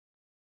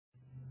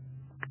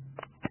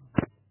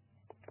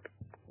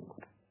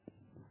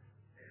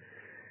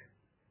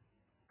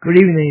Good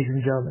evening, ladies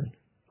and gentlemen.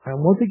 I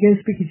am once again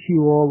speaking to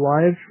you all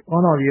live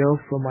on audio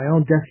from my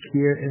own desk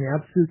here in the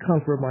absolute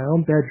comfort of my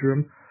own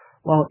bedroom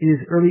while it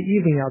is early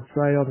evening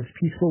outside on this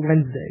peaceful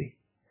Wednesday.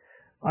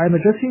 I am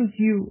addressing to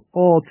you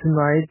all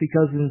tonight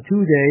because in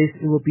 2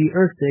 days it will be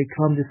Earth Day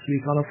come this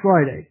week on a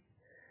Friday.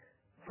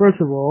 First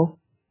of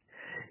all,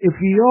 if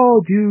we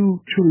all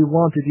do truly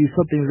want to do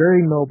something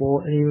very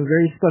noble and even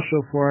very special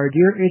for our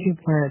dear aging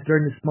planet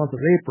during this month of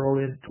April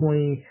in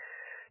 2022,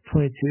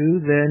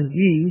 then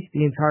we,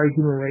 the entire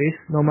human race,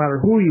 no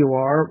matter who you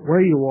are,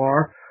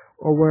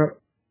 or where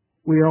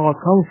we all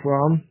come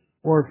from,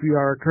 or if we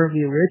are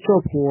currently rich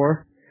or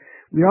poor,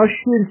 we all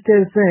should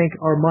instead thank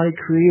our mighty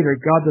Creator,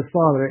 God the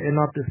Father, and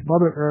not this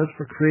Mother Earth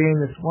for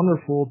creating this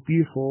wonderful,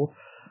 beautiful,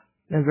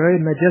 and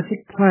very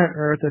majestic planet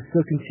Earth that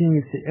still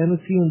continues to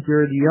endlessly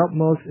endure the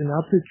utmost and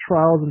absolute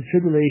trials and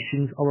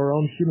tribulations of our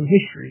own human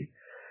history,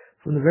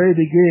 from the very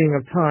beginning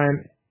of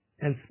time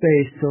and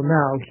space till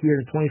now, here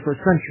in the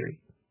 21st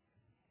century.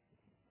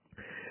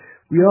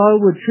 We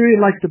all would truly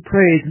like to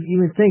praise and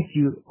even thank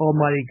you,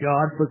 Almighty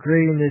God, for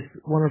creating this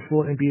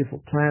wonderful and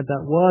beautiful planet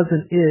that was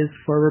and is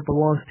forever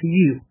belongs to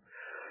you.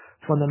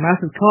 From the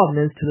massive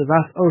continents to the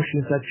vast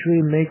oceans that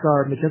truly make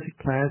our majestic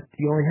planet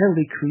the only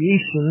heavenly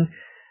creation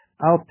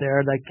out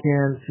there that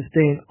can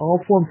sustain all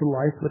forms of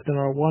life within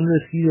our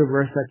wondrous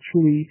universe that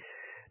truly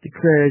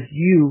declares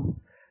you,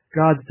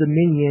 God's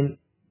dominion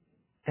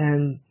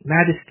and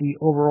majesty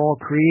over all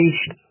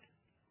creation.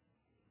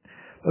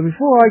 But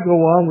before I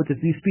go on with this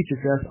new speech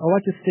address, I'd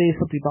like to say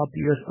something about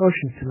the Earth's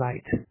oceans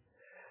tonight.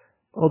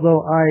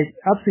 Although I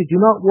absolutely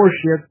do not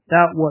worship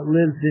that what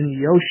lives in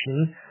the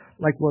ocean,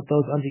 like what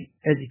those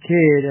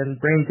uneducated and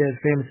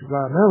brain-dead famous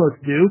environmentalists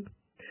do,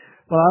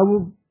 but I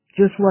would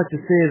just like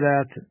to say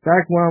that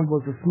back when I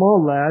was a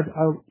small lad,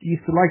 I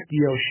used to like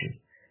the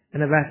ocean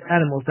and the vast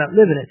animals that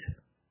live in it.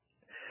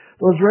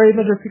 Those very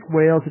majestic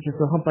whales such as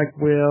the humpback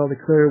whale, the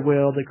killer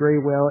whale, the gray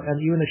whale,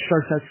 and even the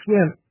sharks that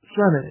swim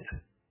in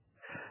it.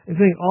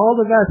 Including all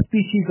the vast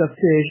species of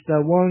fish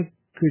that one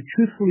could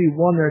truthfully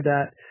wonder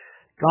that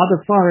God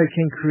the Father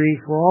can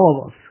create for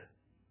all of us.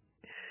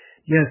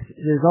 Yes,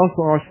 it is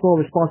also our sole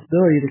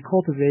responsibility to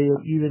cultivate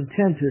and even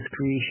tend to this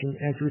creation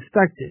and to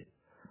respect it,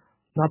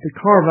 not to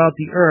carve out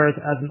the earth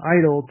as an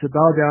idol to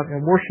bow down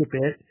and worship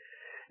it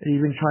and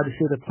even try to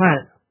save the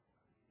planet.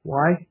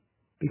 Why?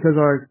 Because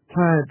our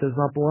planet does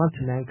not belong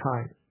to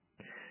mankind.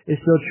 It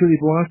still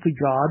truly belongs to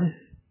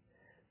God.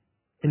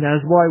 And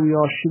that is why we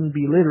all shouldn't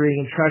be littering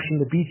and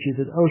trashing the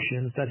beaches and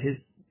oceans that His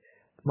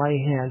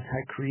mighty hands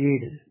had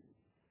created.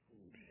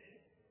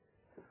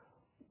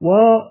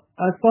 Well,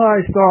 I thought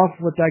I'd start off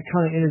with that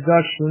kind of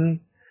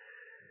introduction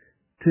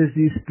to this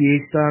new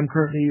speech that I'm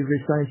currently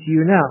reciting to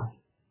you now.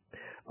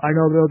 I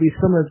know there will be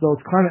some of those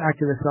climate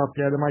activists out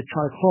there that might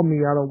try to call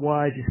me out on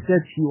what I just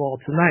said to you all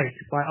tonight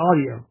by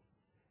audio.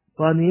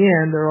 But in the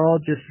end, they're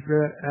all just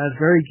as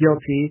very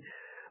guilty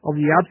of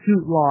the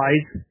absolute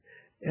lies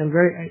and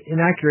very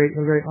inaccurate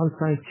and very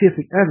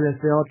unscientific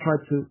evidence they all try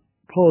to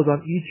pose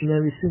on each and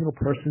every single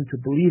person to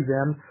believe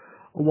them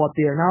or what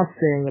they are now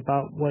saying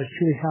about what is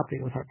truly happening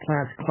with our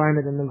planet's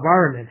climate and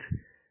environment,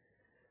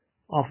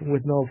 often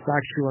with no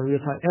factual and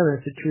real-time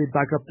evidence to truly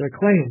back up their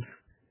claims.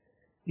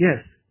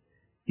 Yes,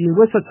 even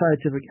with such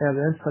scientific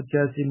evidence, such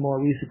as the more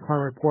recent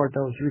climate report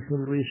that was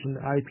recently released from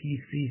the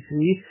IPCC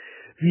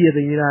via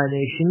the United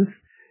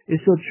Nations, it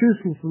still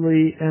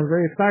truthfully and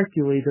very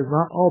factually does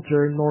not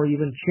alter nor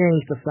even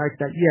change the fact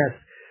that yes,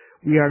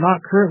 we are not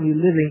currently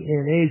living in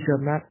an age of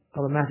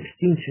a mass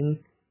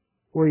extinction,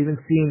 or even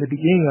seeing the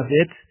beginning of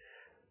it,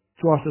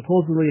 to our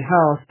supposedly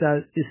house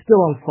that is still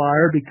on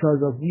fire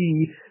because of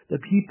we, the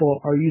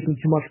people, are using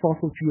too much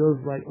fossil fuels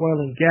like oil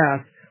and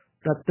gas,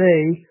 that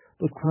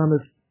those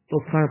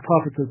climate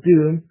prophets of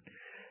doom,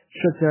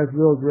 such as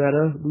Will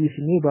Greta,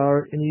 Lisa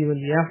Neubauer, and even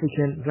the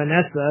African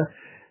Vanessa,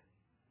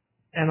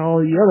 and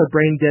all the other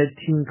brain-dead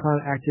teen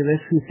climate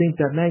activists who think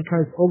that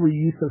mankind's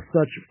overuse of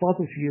such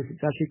fossil fuels is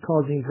actually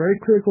causing very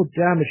critical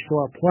damage to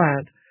our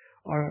planet's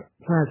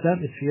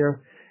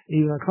atmosphere,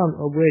 even a climate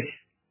of which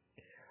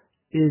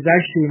is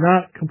actually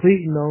not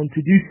completely known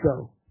to do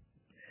so,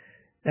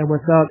 and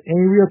without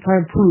any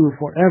real-time proof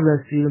or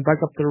evidence to even back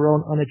up their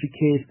own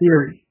uneducated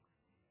theory.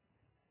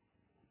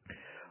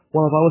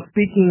 Well, if I was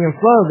speaking in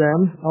front of them,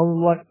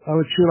 I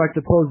would sure like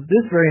to pose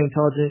this very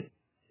intelligent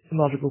and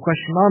logical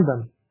question on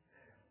them.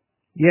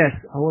 Yes,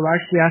 I will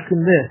actually ask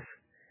him this.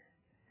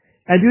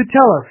 And do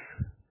tell us,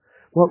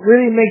 what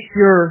really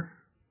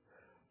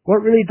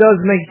does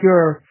make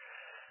your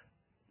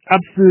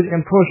absolute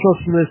and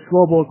pro-socialist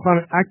global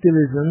climate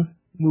activism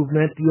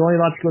movement the only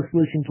logical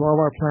solution to all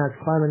of our planet's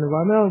climate and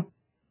environmental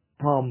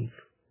problems?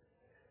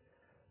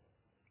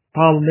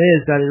 Problem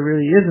is that it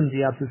really isn't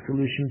the absolute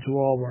solution to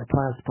all of our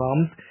planet's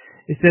problems.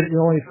 Instead, it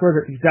only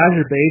further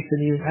exacerbates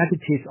and even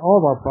agitates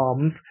all of our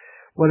problems,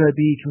 whether it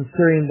be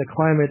concerning the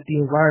climate,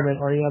 the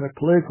environment, or any other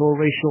political,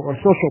 racial, or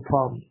social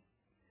problem.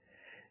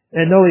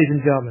 And no, ladies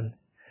and gentlemen,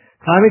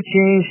 climate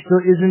change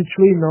still isn't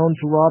truly known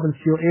to rob and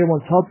steal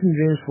everyone's hopes and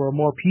dreams for a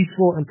more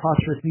peaceful and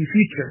prosperous new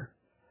future,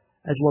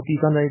 as what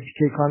these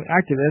uneducated climate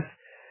activists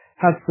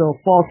have so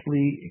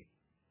falsely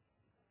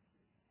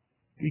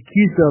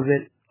accused of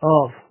it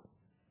of.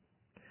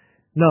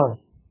 No.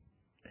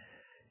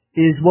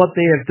 It is what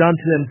they have done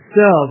to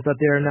themselves that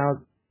they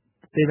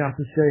now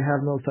sincerely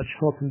have no such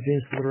hope and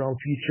dreams for their own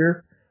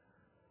future.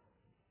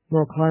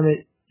 No,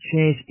 climate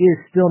change is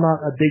still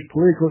not a big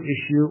political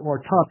issue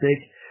or topic.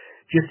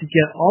 Just to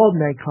get all of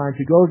mankind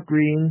to go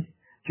green,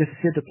 just to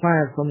save the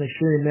planet from the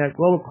extremely mad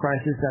global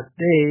crisis that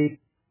they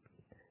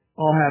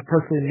all have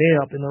personally made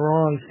up in the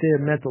wrong state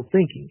of mental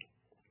thinking.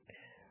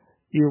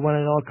 Even when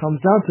it all comes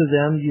down to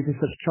them using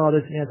such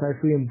childish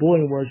anti-freedom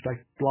bullying words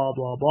like blah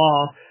blah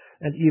blah,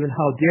 and even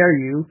how dare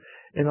you,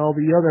 and all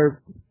the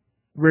other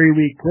very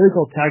weak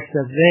political attacks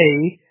that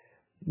they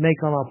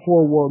make on our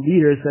poor world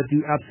leaders that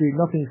do absolutely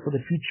nothing for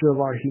the future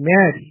of our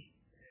humanity,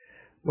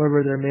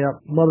 whether they're made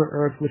up Mother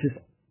Earth, which is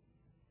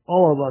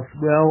all of us,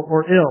 well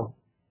or ill,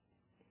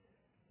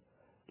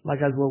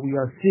 like as what we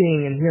are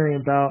seeing and hearing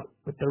about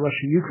with the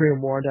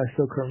Russia-Ukraine war that's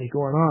still currently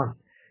going on.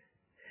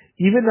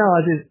 Even now,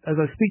 as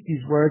I speak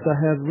these words, I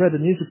have read the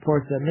news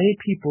reports that many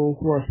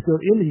people who are still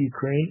in the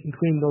Ukraine,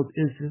 including those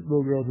innocent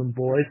little girls and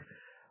boys,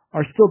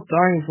 are still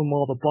dying from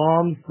all the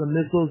bombs, the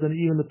missiles, and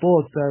even the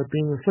bullets that are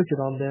being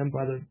inflicted on them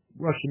by the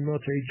Russian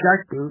military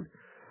jackboot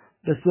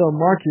that still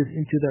marches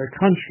into their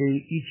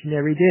country each and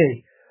every day,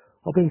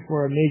 hoping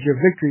for a major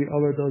victory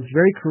over those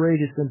very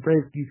courageous and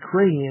brave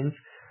Ukrainians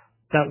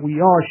that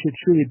we all should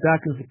truly back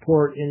and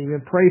support and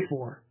even pray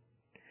for.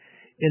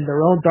 In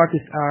their own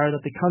darkest hour, that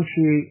the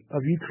country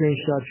of Ukraine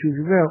shall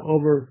truly prevail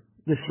over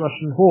this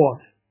Russian horde.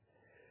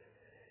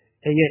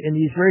 And yet, in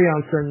these very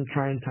uncertain,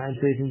 trying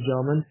times, ladies and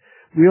gentlemen,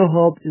 real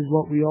hope is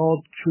what we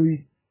all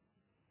truly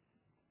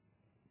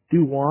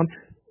do want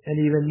and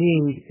even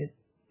need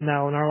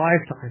now in our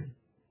lifetime.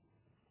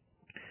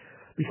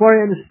 Before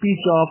I end the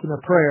speech off in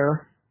a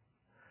prayer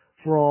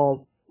for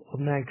all of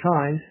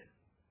mankind,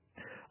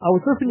 I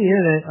was surfing the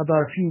internet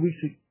about a few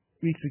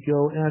weeks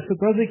ago, and I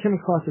surprisingly came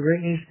across a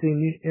very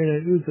interesting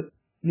internet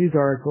news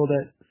article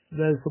that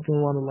says something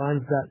along the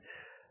lines that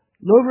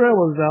L'Oreal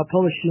was out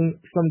publishing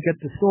some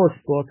Get the Source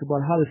book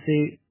about how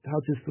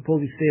to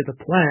supposedly save the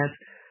planet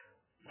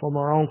from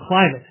our own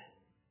climate.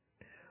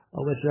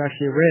 Which I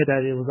actually read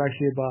that it was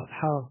actually about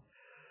how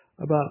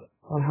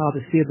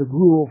to save the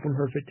Gruel from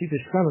her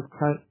fictitious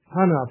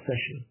climate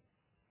obsession.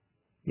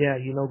 Yeah,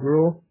 you know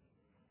Gruel,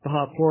 the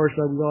hot porridge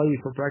that we all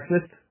eat for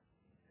breakfast.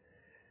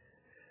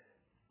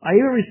 I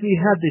even recently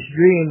had this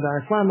dream that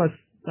I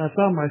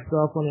found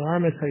myself on the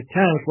RMS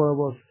Titanic where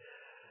it was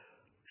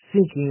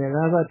sinking, and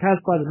as I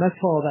passed by the mess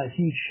hall of that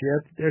huge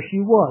ship, there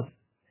she was.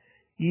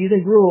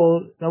 Ethan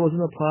Gruel, that was in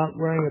the plot,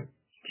 wearing a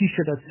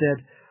t-shirt that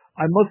said,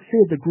 "I must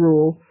save the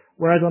Gruel,"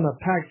 whereas on the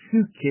packed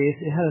suitcase,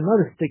 it had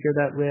another sticker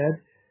that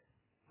read,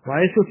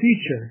 "Rise for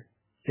Future,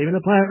 saving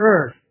the planet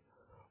Earth,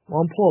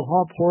 one pull of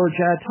hot porridge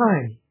at a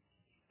time."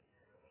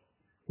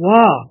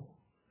 Wow!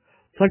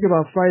 Talk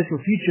about Fridays for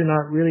Future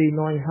not really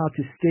knowing how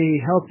to stay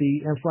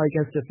healthy and fight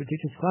against the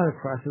fictitious climate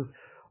crisis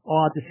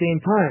all at the same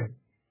time.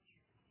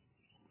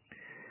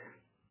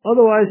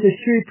 Otherwise, this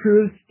truly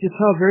proves just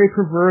how very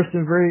perverse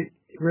and very,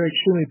 very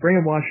extremely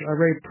brainwashed our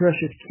very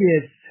precious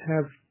kids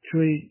have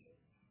truly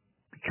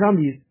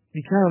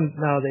become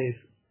nowadays.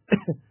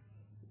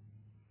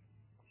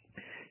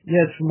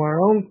 Yes,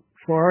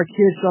 for our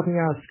kids dropping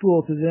out of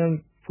school to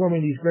them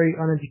forming these very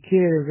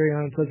uneducated and very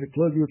unpleasant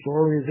blood groups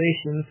or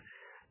organizations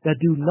that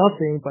do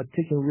nothing but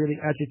take and really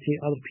agitate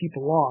other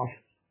people off.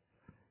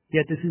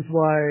 Yet this is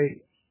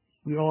why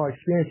we all are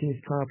experiencing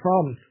these kind of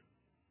problems.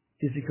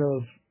 It's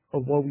because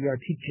of what we are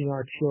teaching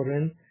our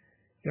children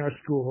in our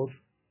schools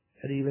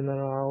and even in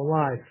our own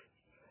lives.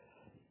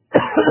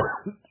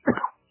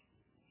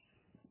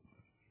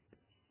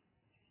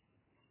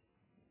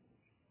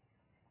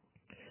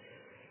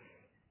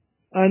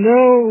 I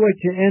now like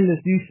to end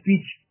this new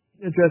speech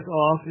address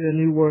off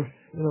in a word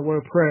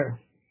of prayer.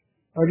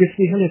 Our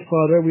gracious Heavenly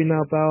Father, we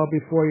now bow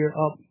before your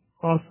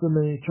awesome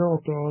and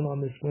eternal throne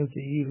on this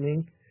Wednesday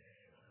evening,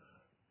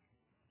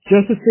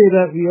 just to say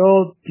that we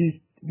all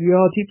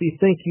deeply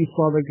thank you,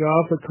 Father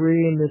God, for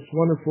creating this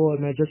wonderful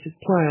and majestic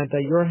planet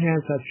that your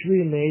hands have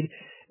truly made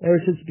ever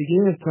since the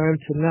beginning of time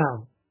to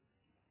now.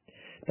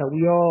 That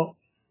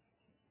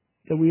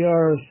we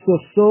are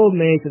so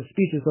amazed and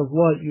speechless of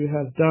what you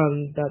have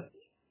done that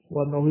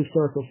what no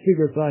historical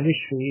figure throughout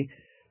history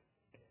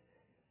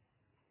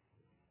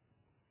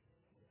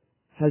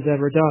has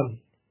ever done.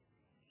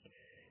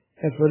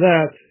 And for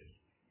that,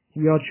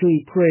 we all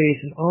truly praise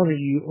and honor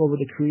you over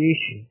the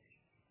creation.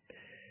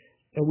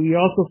 And we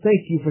also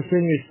thank you for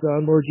sending your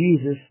Son, Lord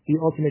Jesus, the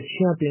ultimate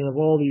champion of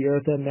all the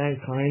earth and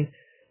mankind,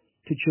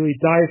 to truly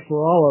die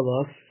for all of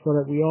us so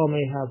that we all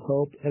may have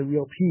hope and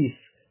real peace,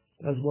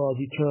 as well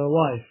as eternal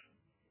life.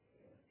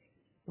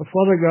 But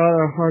Father God,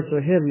 our hearts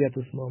are heavy at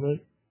this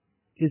moment.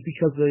 It's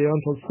because of the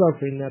untold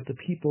suffering that the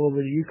people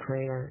over the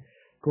Ukraine are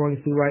going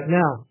through right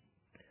now.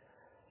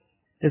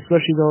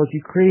 Especially those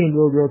Ukrainian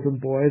little girls and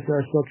boys that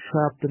are still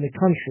trapped in the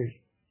country.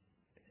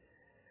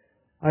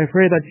 I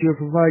pray that you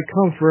will provide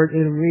comfort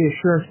and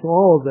reassurance to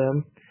all of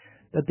them,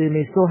 that they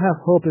may still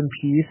have hope and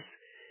peace,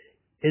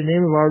 in the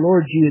name of our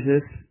Lord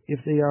Jesus, if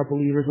they are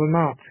believers or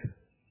not.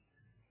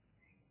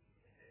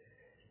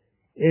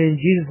 In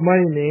Jesus'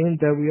 mighty name,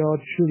 that we all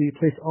truly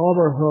place all of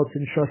our hopes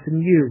and trust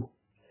in you,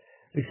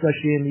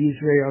 especially in these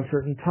very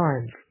uncertain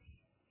times.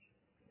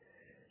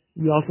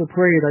 We also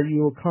pray that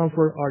you will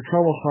comfort our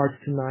troubled hearts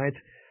tonight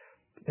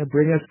and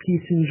bring us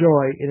peace and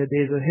joy in the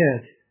days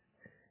ahead.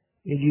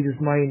 In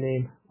Jesus' mighty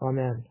name,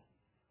 amen.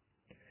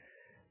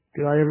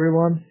 Good night,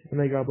 everyone, and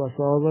may God bless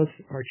all of us,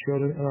 our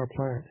children, and our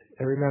planet.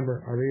 And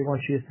remember, I really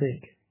want you to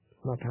think,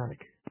 not panic.